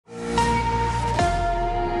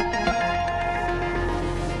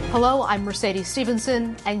Hello, I'm Mercedes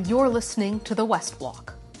Stephenson, and you're listening to the West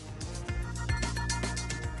Block.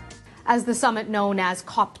 As the summit known as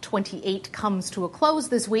COP28 comes to a close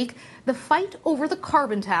this week, the fight over the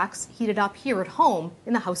carbon tax heated up here at home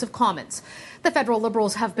in the House of Commons. The federal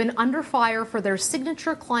Liberals have been under fire for their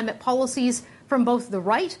signature climate policies from both the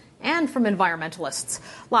right and from environmentalists.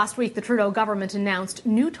 Last week, the Trudeau government announced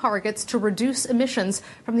new targets to reduce emissions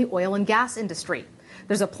from the oil and gas industry.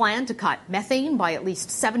 There's a plan to cut methane by at least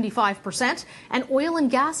 75% and oil and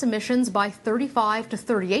gas emissions by 35 to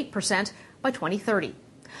 38% by 2030.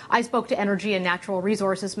 I spoke to Energy and Natural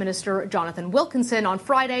Resources Minister Jonathan Wilkinson on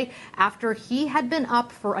Friday after he had been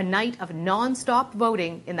up for a night of non-stop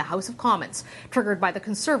voting in the House of Commons, triggered by the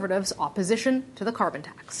Conservatives' opposition to the carbon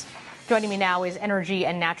tax. Joining me now is Energy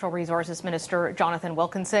and Natural Resources Minister Jonathan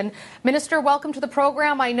Wilkinson. Minister, welcome to the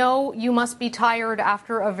program. I know you must be tired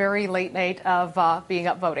after a very late night of being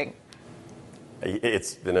up voting.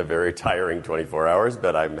 It's been a very tiring 24 hours,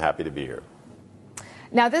 but I'm happy to be here.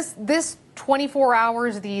 Now, this 24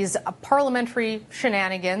 hours, these parliamentary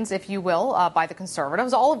shenanigans, if you will, by the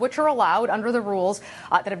Conservatives, all of which are allowed under the rules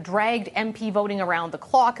that have dragged MP voting around the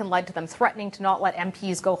clock and led to them threatening to not let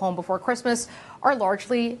MPs go home before Christmas, are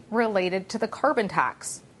largely related to the carbon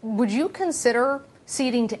tax. Would you consider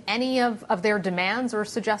ceding to any of their demands or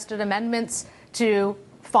suggested amendments to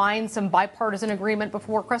find some bipartisan agreement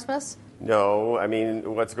before Christmas? No, I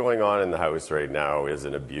mean, what's going on in the House right now is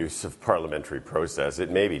an abuse of parliamentary process.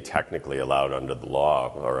 It may be technically allowed under the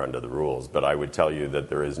law or under the rules, but I would tell you that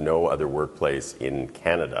there is no other workplace in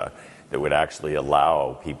Canada that would actually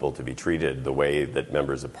allow people to be treated the way that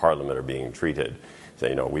members of Parliament are being treated.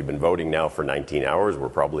 So, we've been voting now for 19 hours. We're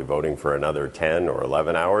probably voting for another 10 or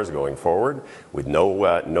 11 hours going forward with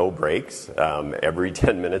no breaks, every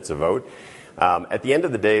 10 minutes a vote. At the end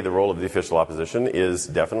of the day, the role of the official opposition is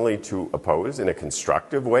definitely to oppose in a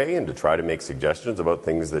constructive way and to try to make suggestions about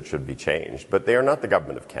things that should be changed. But they are not the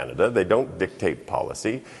government of Canada. They don't dictate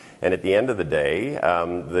policy. And at the end of the day,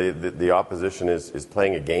 the opposition is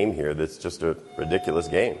playing a game here that's just a ridiculous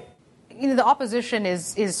game. The opposition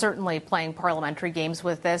is certainly playing parliamentary games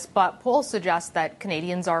with this, but polls suggest that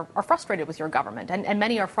Canadians are frustrated with your government, and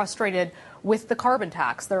many are frustrated with the carbon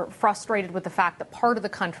tax. They're frustrated with the fact that part of the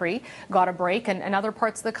country got a break and other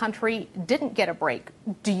parts of the country didn't get a break.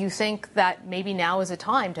 Do you think that maybe now is a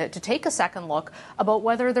time to take a second look about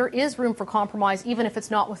whether there is room for compromise, even if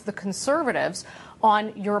it's not with the Conservatives,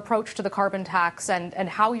 on your approach to the carbon tax and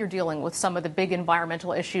how you're dealing with some of the big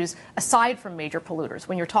environmental issues aside from major polluters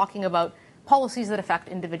when you're talking about policies that affect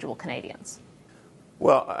individual Canadians?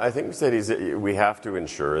 Well, I think, Mercedes, we have to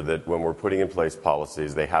ensure that when we're putting in place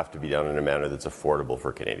policies, they have to be done in a manner that's affordable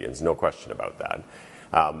for Canadians. No question about that.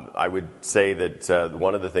 I would say that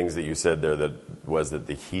one of the things that you said there was that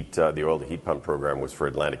the oil to heat pump program was for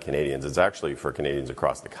Atlantic Canadians. It's actually for Canadians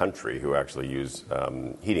across the country who actually use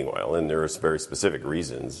heating oil, and there are very specific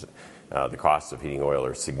reasons. The costs of heating oil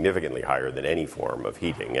are significantly higher than any form of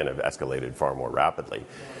heating and have escalated far more rapidly.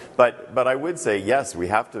 But I would say, yes, we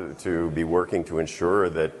have to be working to ensure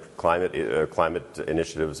that climate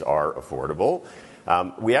initiatives are affordable.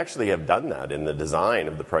 We actually have done that in the design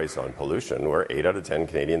of the price on pollution, where 8 out of 10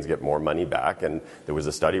 Canadians get more money back. And there was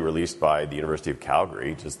a study released by the University of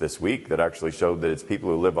Calgary just this week that actually showed that it's people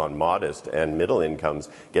who live on modest and middle incomes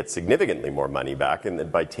get significantly more money back. And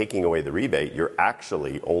that by taking away the rebate, you're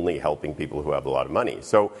actually only helping people who have a lot of money.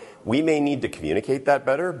 So we may need to communicate that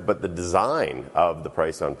better, but the design of the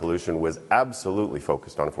price on pollution was absolutely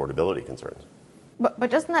focused on affordability concerns.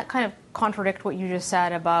 But doesn't that kind of contradict what you just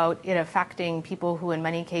said about it affecting people who in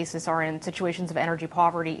many cases are in situations of energy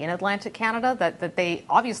poverty in Atlantic Canada? That they,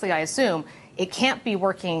 obviously I assume, it can't be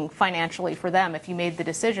working financially for them if you made the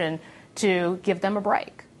decision to give them a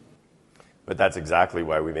break. But that's exactly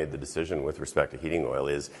why we made the decision with respect to heating oil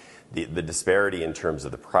is the disparity in terms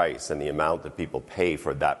of the price and the amount that people pay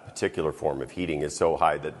for that particular form of heating is so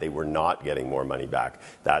high that they were not getting more money back,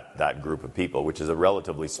 that group of people, which is a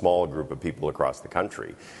relatively small group of people across the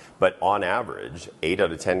country. But on average, 8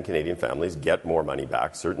 out of 10 Canadian families get more money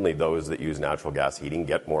back. Certainly those that use natural gas heating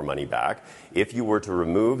get more money back. If you were to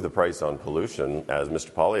remove the price on pollution, as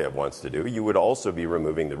Mr. Poilievre wants to do, you would also be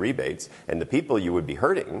removing the rebates, and the people you would be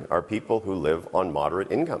hurting are people who live on moderate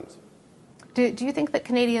incomes. Do you think that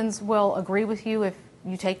Canadians will agree with you if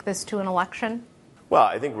you take this to an election? Well,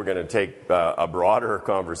 I think we're going to take a broader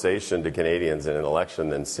conversation to Canadians in an election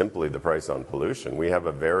than simply the price on pollution. We have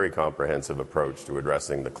a very comprehensive approach to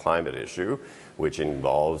addressing the climate issue, which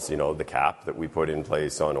involves, the cap that we put in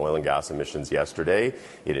place on oil and gas emissions yesterday.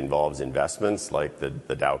 It involves investments like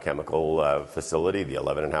the Dow Chemical facility, the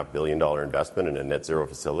 $11.5 billion investment in a net zero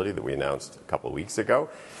facility that we announced a couple of weeks ago.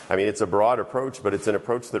 I mean, it's a broad approach, but it's an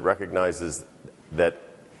approach that recognizes that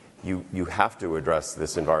you have to address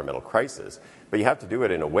this environmental crisis, but you have to do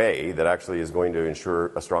it in a way that actually is going to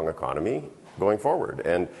ensure a strong economy going forward.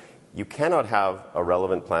 And you cannot have a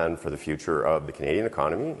relevant plan for the future of the Canadian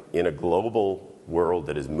economy in a global world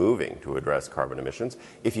that is moving to address carbon emissions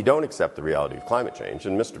if you don't accept the reality of climate change.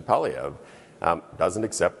 And Mr. Poilievre doesn't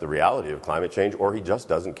accept the reality of climate change, or he just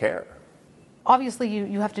doesn't care. Obviously,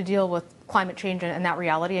 you have to deal with climate change and that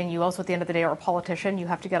reality, and you also, at the end of the day, are a politician. You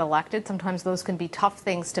have to get elected. Sometimes those can be tough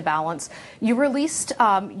things to balance. You released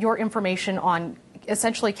your information on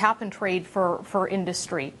essentially cap and trade for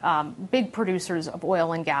industry, big producers of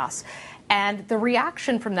oil and gas. And the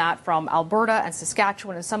reaction from that from Alberta and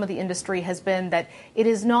Saskatchewan and some of the industry has been that it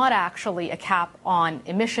is not actually a cap on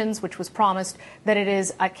emissions, which was promised, that it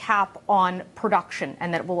is a cap on production,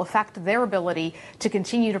 and that it will affect their ability to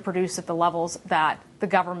continue to produce at the levels that the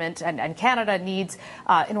government and Canada needs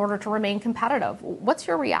in order to remain competitive. What's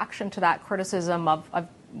your reaction to that criticism of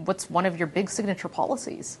what's one of your big signature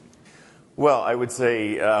policies? Well, I would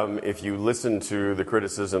say if you listen to the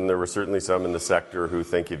criticism, there were certainly some in the sector who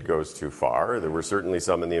think it goes too far. There were certainly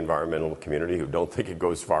some in the environmental community who don't think it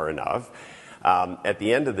goes far enough. At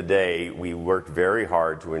the end of the day, we worked very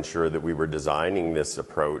hard to ensure that we were designing this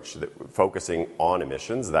approach focusing on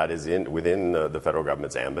emissions. That is within the federal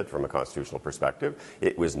government's ambit from a constitutional perspective.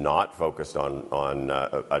 It was not focused on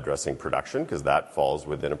addressing production, because that falls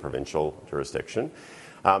within a provincial jurisdiction.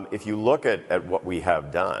 If you look at what we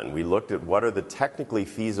have done, we looked at what are the technically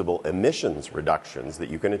feasible emissions reductions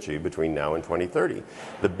that you can achieve between now and 2030.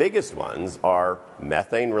 The biggest ones are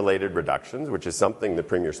methane-related reductions, which is something that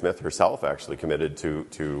Premier Smith herself actually committed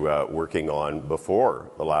to working on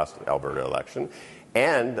before the last Alberta election,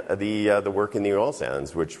 and the work in the oil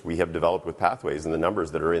sands, which we have developed with Pathways, and the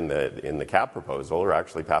numbers that are in the CAP proposal are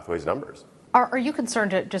actually Pathways numbers. Are you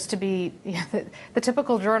concerned, just to be the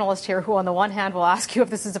typical journalist here, who on the one hand will ask you if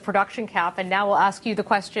this is a production cap, and now will ask you the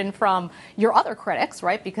question from your other critics,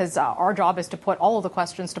 right? Because our job is to put all of the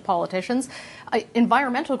questions to politicians.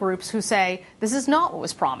 Environmental groups who say this is not what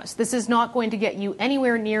was promised. This is not going to get you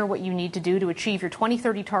anywhere near what you need to do to achieve your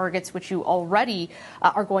 2030 targets, which you already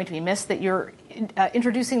are going to be missed, that you're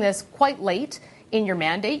introducing this quite late in your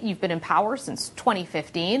mandate. You've been in power since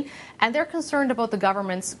 2015, and they're concerned about the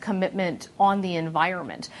government's commitment on the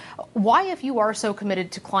environment. Why, if you are so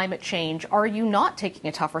committed to climate change, are you not taking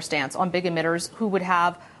a tougher stance on big emitters who would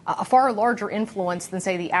have a far larger influence than,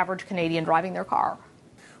 say, the average Canadian driving their car?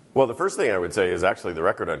 Well, the first thing I would say is actually the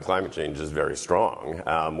record on climate change is very strong.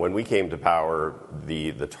 When we came to power,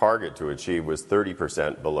 the target to achieve was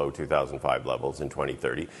 30% below 2005 levels in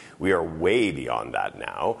 2030. We are way beyond that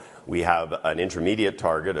now. We have an intermediate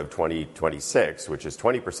target of 2026, which is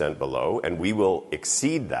 20% below, and we will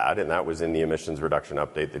exceed that, and that was in the emissions reduction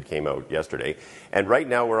update that came out yesterday. And right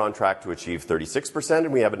now we're on track to achieve 36%,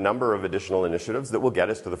 and we have a number of additional initiatives that will get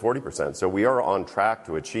us to the 40%. So we are on track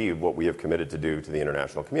to achieve what we have committed to do to the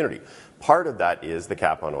international community. Part of that is the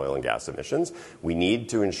cap on oil and gas emissions. We need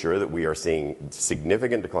to ensure that we are seeing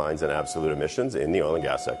significant declines in absolute emissions in the oil and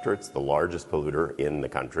gas sector. It's the largest polluter in the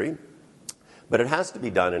country. But it has to be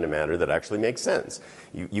done in a manner that actually makes sense.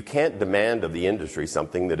 You can't demand of the industry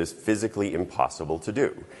something that is physically impossible to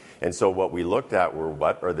do. And so what we looked at were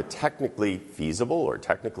what are the technically feasible or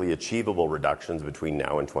technically achievable reductions between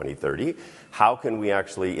now and 2030. How can we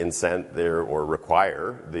actually incent or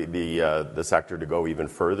require the sector to go even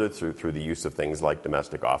further through the use of things like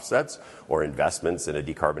domestic offsets or investments in a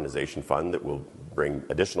decarbonization fund that will bring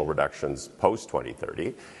additional reductions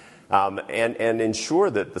post-2030. And ensure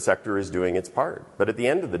that the sector is doing its part. But at the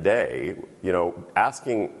end of the day,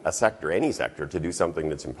 asking a sector, any sector, to do something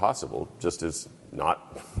that's impossible just is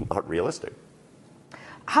not realistic.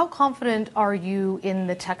 How confident are you in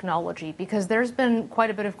the technology? Because there's been quite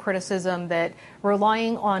a bit of criticism that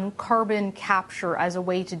relying on carbon capture as a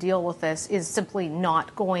way to deal with this is simply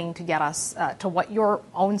not going to get us to what your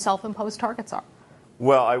own self-imposed targets are.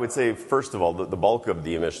 Well, I would say, first of all, the bulk of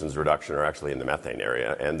the emissions reduction are actually in the methane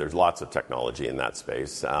area, and there's lots of technology in that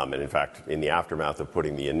space. And in fact, in the aftermath of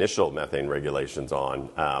putting the initial methane regulations on,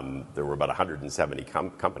 there were about 170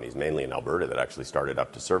 companies, mainly in Alberta, that actually started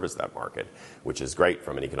up to service that market, which is great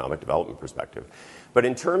from an economic development perspective. But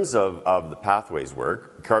in terms of the pathways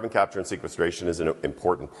work, carbon capture and sequestration is an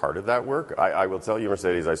important part of that work. I will tell you,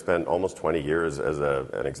 Mercedes, I spent almost 20 years as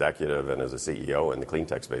an executive and as a CEO in the clean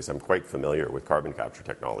tech space. I'm quite familiar with carbon capture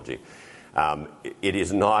technology. It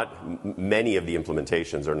is not, many of the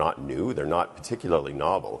implementations are not new, they're not particularly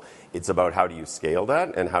novel. It's about how do you scale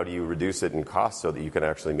that and how do you reduce it in cost so that you can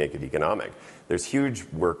actually make it economic. There's huge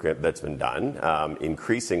work that's been done.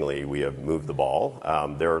 Increasingly, we have moved the ball.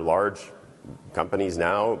 There are large companies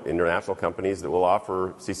now, international companies, that will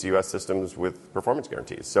offer CCUS systems with performance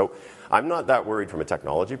guarantees. So I'm not that worried from a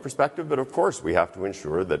technology perspective, but of course we have to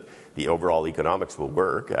ensure that the overall economics will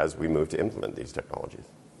work as we move to implement these technologies.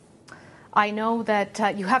 I know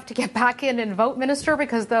that you have to get back in and vote, Minister,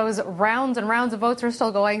 because those rounds and rounds of votes are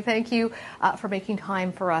still going. Thank you for making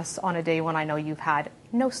time for us on a day when I know you've had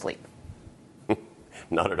no sleep.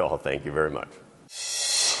 Not at all. Thank you very much.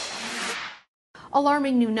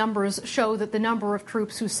 Alarming new numbers show that the number of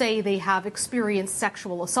troops who say they have experienced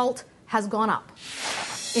sexual assault has gone up.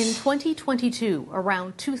 In 2022,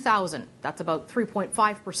 around 2,000, that's about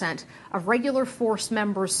 3.5%, of regular force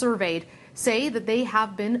members surveyed say that they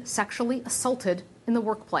have been sexually assaulted in the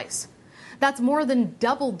workplace. That's more than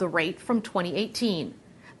doubled the rate from 2018.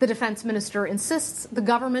 The Defence Minister insists the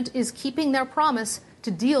government is keeping their promise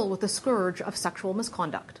to deal with the scourge of sexual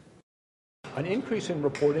misconduct. An increase in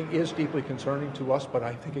reporting is deeply concerning to us, but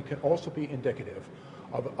I think it can also be indicative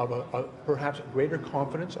of a perhaps greater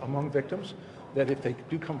confidence among victims that if they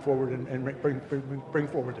do come forward and bring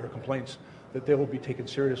forward their complaints, that they will be taken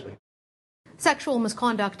seriously. Sexual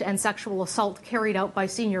misconduct and sexual assault carried out by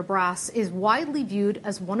senior brass is widely viewed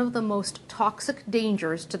as one of the most toxic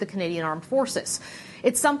dangers to the Canadian Armed Forces.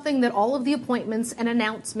 It's something that all of the appointments and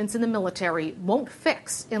announcements in the military won't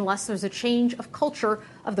fix unless there's a change of culture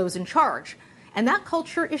of those in charge. And that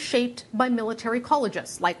culture is shaped by military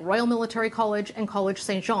colleges like Royal Military College and College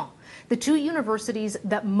St. Jean, the two universities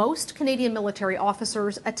that most Canadian military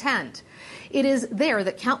officers attend. It is there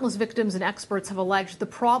that countless victims and experts have alleged the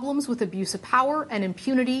problems with abuse of power and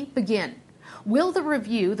impunity begin. Will the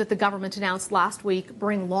review that the government announced last week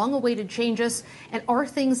bring long-awaited changes, and are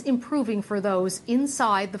things improving for those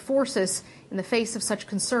inside the forces in the face of such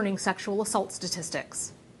concerning sexual assault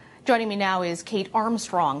statistics? Joining me now is Kate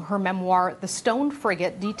Armstrong. Her memoir, The Stone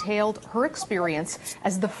Frigate, detailed her experience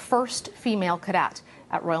as the first female cadet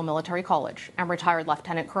at Royal Military College, and retired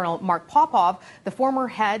Lieutenant Colonel Mark Popov, the former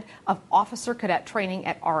head of officer cadet training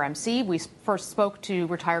at RMC. We first spoke to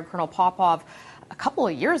retired Colonel Popov a couple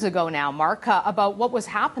of years ago now, Mark, about what was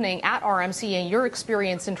happening at RMC and your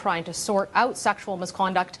experience in trying to sort out sexual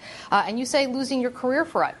misconduct, and you say losing your career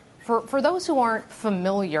for it. For those who aren't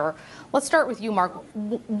familiar, let's start with you, Mark.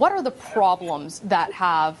 What are the problems that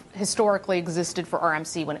have historically existed for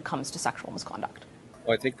RMC when it comes to sexual misconduct?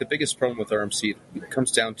 Well, I think the biggest problem with RMC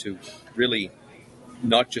comes down to really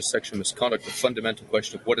not just sexual misconduct, the fundamental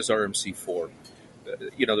question of what is RMC for?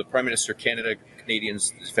 The Prime Minister, Canada,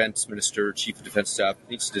 Canadians, the Defence Minister, Chief of Defence Staff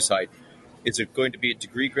needs to decide, is it going to be a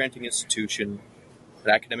degree-granting institution,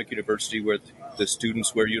 an academic university where the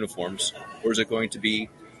students wear uniforms, or is it going to be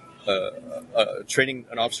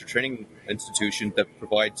an officer training institution that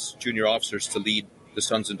provides junior officers to lead the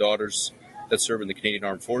sons and daughters that serve in the Canadian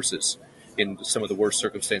Armed Forces in some of the worst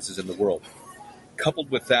circumstances in the world?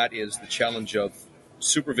 Coupled with that is the challenge of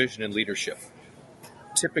supervision and leadership.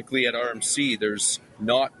 Typically at RMC, there's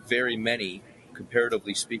not very many,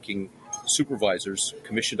 comparatively speaking, supervisors,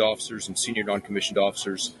 commissioned officers and senior non-commissioned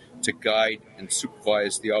officers to guide and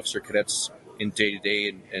supervise the officer cadets in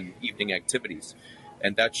day-to-day and evening activities.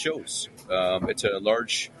 And that shows. It's a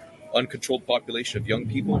large, uncontrolled population of young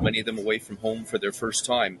people, many of them away from home for their first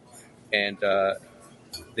time. And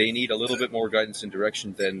they need a little bit more guidance and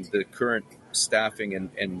direction than the current staffing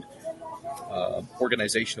and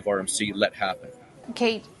organization of RMC let happen.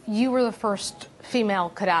 Kate, you were the first female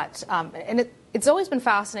cadet, and it's always been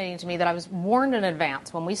fascinating to me that I was warned in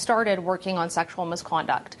advance when we started working on sexual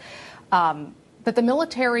misconduct that the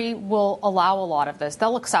military will allow a lot of this.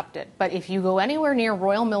 They'll accept it. But if you go anywhere near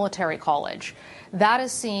Royal Military College, that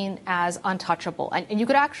is seen as untouchable. And you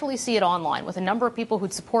could actually see it online with a number of people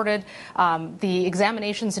who'd supported the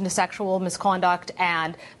examinations into sexual misconduct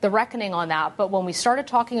and the reckoning on that. But when we started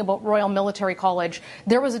talking about Royal Military College,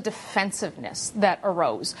 there was a defensiveness that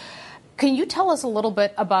arose. Can you tell us a little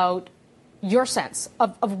bit about your sense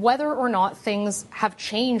of whether or not things have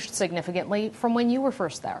changed significantly from when you were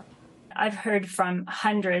first there. I've heard from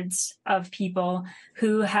hundreds of people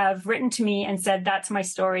who have written to me and said, that's my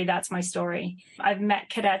story, that's my story. I've met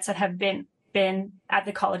cadets that have been at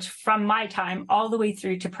the college from my time all the way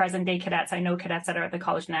through to present day cadets. I know cadets that are at the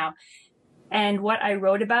college now. And what I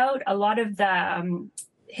wrote about, a lot of the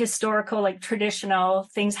historical, like traditional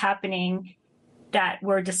things happening that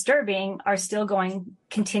were disturbing are still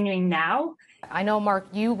continuing now. I know, Mark,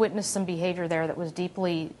 you witnessed some behavior there that was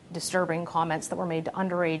deeply disturbing, comments that were made to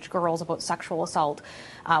underage girls about sexual assault.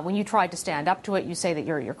 When you tried to stand up to it, you say that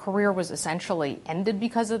your career was essentially ended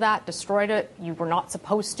because of that, destroyed it. You were not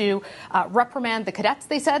supposed to reprimand the cadets,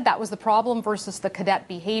 they said. That was the problem versus the cadet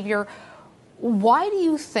behavior. Why do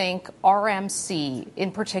you think RMC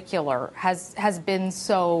in particular has been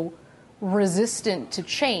so resistant to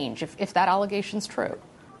change, if that allegation's true?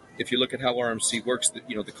 If you look at how RMC works, the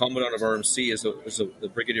commandant of RMC is the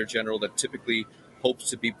brigadier general that typically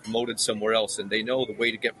hopes to be promoted somewhere else, and they know the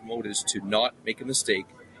way to get promoted is to not make a mistake,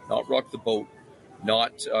 not rock the boat,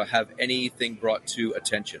 not have anything brought to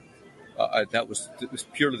attention. That was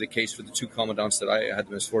purely the case for the two commandants that I had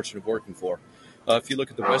the misfortune of working for. If you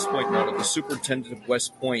look at the West Point model, the superintendent of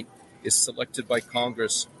West Point is selected by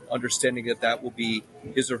Congress, understanding that will be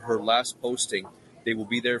his or her last posting. They will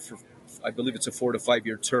be there for, I believe it's a 4 to 5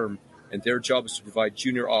 year term, and their job is to provide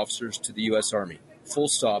junior officers to the U.S. Army. Full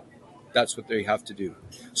stop. That's what they have to do.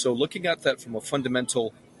 So looking at that from a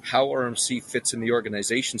fundamental how RMC fits in the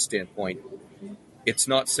organization standpoint, it's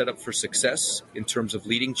not set up for success in terms of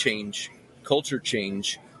leading change, culture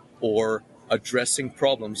change, or addressing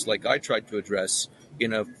problems like I tried to address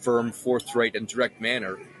in a firm, forthright, and direct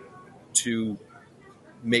manner to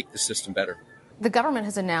make the system better. The government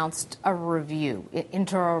has announced a review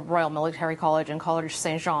into Royal Military College and College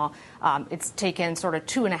Saint-Jean. It's taken sort of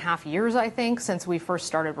 2.5 years, I think, since we first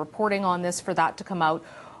started reporting on this for that to come out.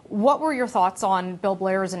 What were your thoughts on Bill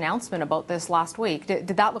Blair's announcement about this last week? Did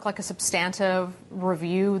that look like a substantive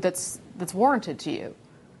review that's warranted to you?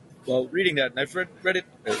 Well, reading that, and I've read it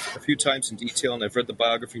a few times in detail, and I've read the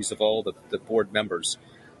biographies of all the board members,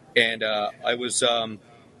 and I was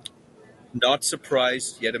not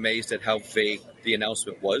surprised yet amazed at how vague the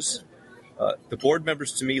announcement was. The board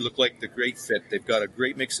members to me look like the great fit. They've got a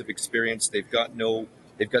great mix of experience. They've got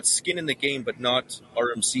skin in the game, but not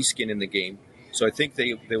RMC skin in the game. So I think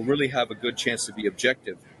they'll really have a good chance to be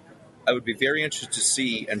objective. I would be very interested to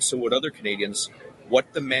see, and so would other Canadians,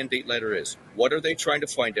 what the mandate letter is. What are they trying to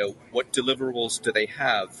find out? What deliverables do they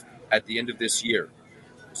have at the end of this year?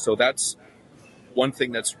 So that's one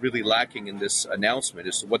thing that's really lacking in this announcement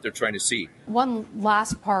is what they're trying to see. One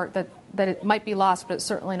last part that it might be lost, but it's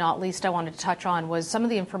certainly not least, I wanted to touch on was some of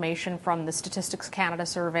the information from the Statistics Canada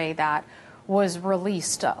survey that was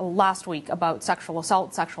released last week about sexual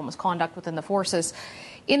assault, sexual misconduct within the forces.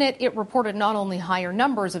 In it, it reported not only higher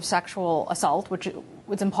numbers of sexual assault, which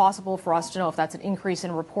it's impossible for us to know if that's an increase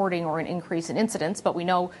in reporting or an increase in incidents, but we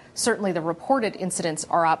know certainly the reported incidents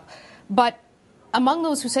are up. But among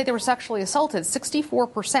those who say they were sexually assaulted,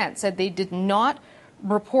 64% said they did not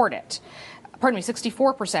report it.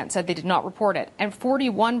 64% said they did not report it. And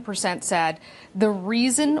 41% said the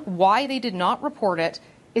reason why they did not report it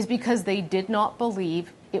is because they did not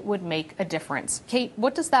believe it would make a difference. Kate,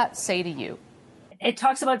 what does that say to you? It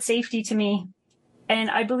talks about safety to me. And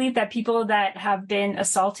I believe that people that have been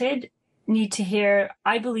assaulted need to hear,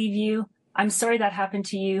 I believe you. I'm sorry that happened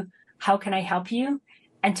to you. How can I help you?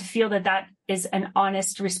 And to feel that is an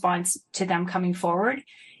honest response to them coming forward.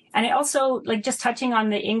 And I also, just touching on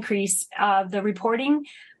the increase of the reporting,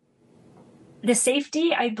 the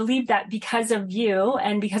safety, I believe that because of you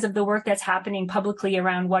and because of the work that's happening publicly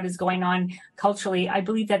around what is going on culturally, I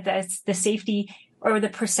believe that the safety or the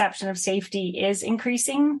perception of safety is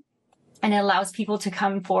increasing, and it allows people to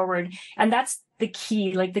come forward. And that's the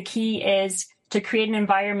key. The key is to create an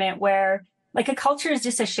environment where a culture is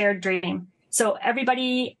just a shared dream. So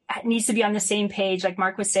everybody needs to be on the same page, like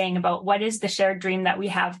Mark was saying, about what is the shared dream that we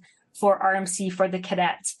have for RMC, for the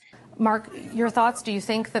cadets. Mark, your thoughts? Do you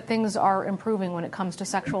think that things are improving when it comes to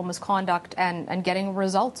sexual misconduct and getting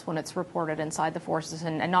results when it's reported inside the forces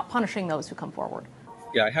and not punishing those who come forward?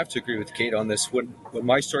 Yeah, I have to agree with Kate on this. When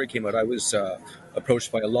my story came out, I was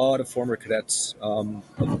approached by a lot of former cadets,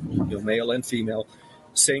 male and female,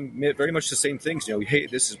 saying very much the same things. Hey,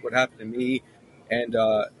 this is what happened to me. And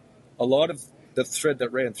a lot of the thread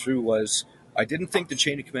that ran through was, I didn't think the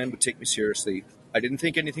chain of command would take me seriously. I didn't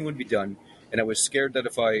think anything would be done. And I was scared that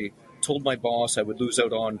if I told my boss, I would lose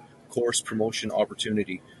out on course promotion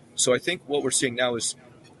opportunity. So I think what we're seeing now is,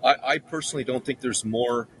 I personally don't think there's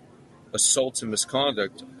more assaults and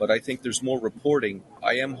misconduct, but I think there's more reporting.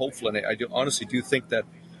 I am hopeful, and I honestly do think that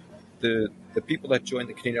the people that join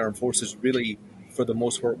the Canadian Armed Forces really, for the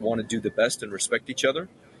most part, want to do the best and respect each other.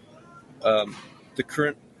 The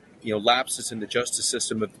current, lapses in the justice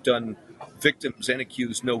system have done victims and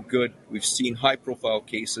accused no good. We've seen high-profile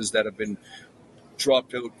cases that have been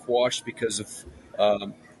dropped out, quashed because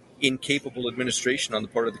of incapable administration on the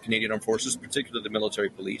part of the Canadian Armed Forces, particularly the military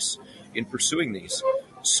police, in pursuing these.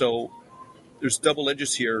 So there's double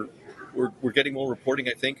edges here. We're getting more reporting,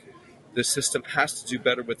 I think. The system has to do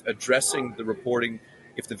better with addressing the reporting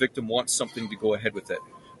if the victim wants something to go ahead with it.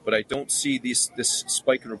 But I don't see this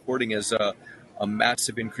spike in reporting as a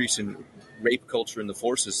massive increase in rape culture in the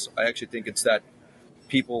forces. I actually think it's that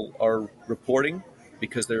people are reporting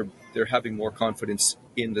because they're having more confidence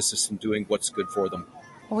in the system doing what's good for them.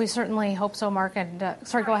 Well, we certainly hope so, Mark. And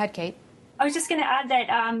sorry, go ahead, Kate. I was just going to add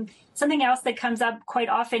that something else that comes up quite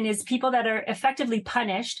often is people that are effectively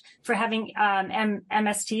punished for having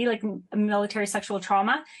MST, like military sexual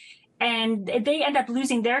trauma, and they end up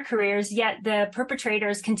losing their careers, yet the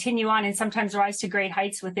perpetrators continue on and sometimes rise to great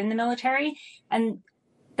heights within the military. And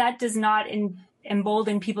that does not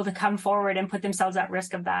embolden people to come forward and put themselves at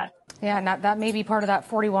risk of that. Yeah, and that may be part of that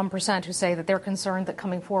 41% who say that they're concerned that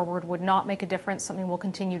coming forward would not make a difference, something we'll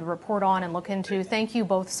continue to report on and look into. Thank you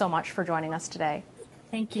both so much for joining us today.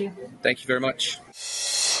 Thank you. Thank you very much.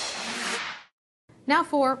 Now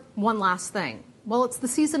for one last thing. Well, it's the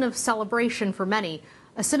season of celebration for many.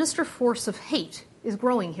 A sinister force of hate is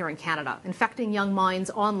growing here in Canada, infecting young minds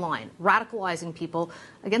online, radicalizing people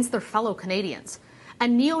against their fellow Canadians. A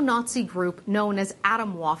neo-Nazi group known as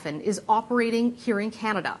Atomwaffen is operating here in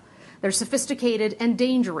Canada. They're sophisticated and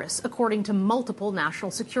dangerous, according to multiple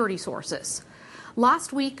national security sources.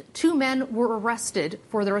 Last week, 2 men were arrested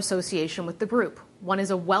for their association with the group. One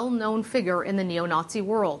is a well-known figure in the neo-Nazi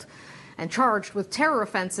world and charged with terror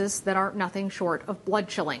offenses that are nothing short of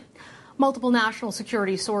blood-chilling. Multiple national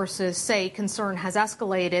security sources say concern has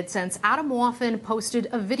escalated since Atomwaffen posted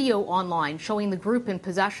a video online showing the group in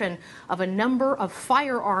possession of a number of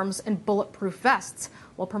firearms and bulletproof vests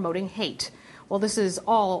while promoting hate. Well, this is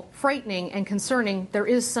all frightening and concerning. There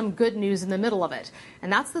is some good news in the middle of it,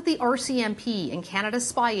 and that's that the RCMP and Canada's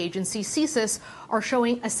spy agency, CSIS, are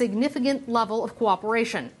showing a significant level of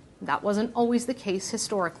cooperation. That wasn't always the case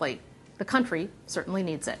historically. The country certainly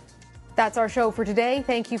needs it. That's our show for today.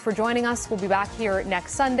 Thank you for joining us. We'll be back here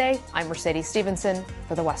next Sunday. I'm Mercedes Stephenson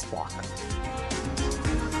for the West Block.